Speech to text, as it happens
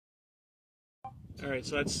Alright,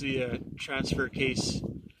 so that's the transfer case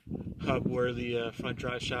hub where the front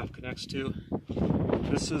drive shaft connects to.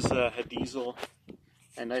 This is a diesel,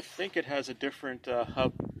 and I think it has a different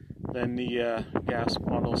hub than the gas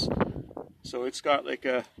models. So it's got like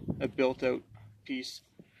a built-out piece.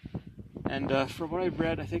 And from what I've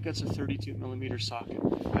read, I think that's a 32mm socket.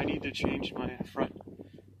 If I need to change my front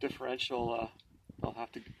differential, I'll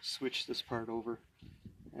have to switch this part over.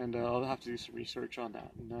 And I'll have to do some research on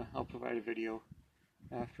that, and I'll provide a video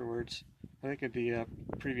afterwards. I think in the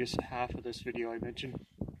previous half of this video I mentioned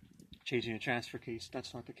changing a transfer case.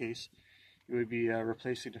 That's not the case. It would be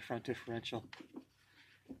replacing the front differential.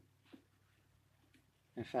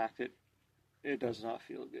 In fact, it does not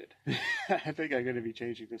feel good. I think I'm going to be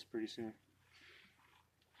changing this pretty soon.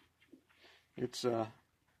 It's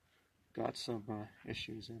got some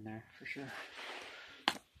issues in there for sure.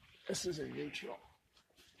 This is a neutral.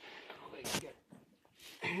 I can get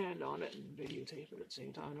a hand on it and videotape it at the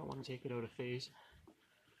same time. I don't want to take it out of phase.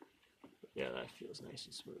 But yeah, that feels nice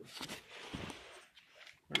and smooth.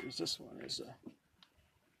 Whereas this one is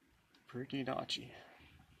pretty notchy.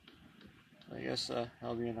 I guess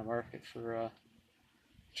I'll be in the market for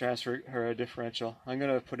transfer or a differential. I'm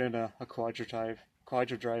gonna put in a quadra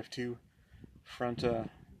drive 2 front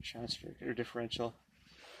transfer or differential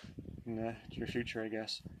in the near future, I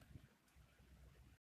guess.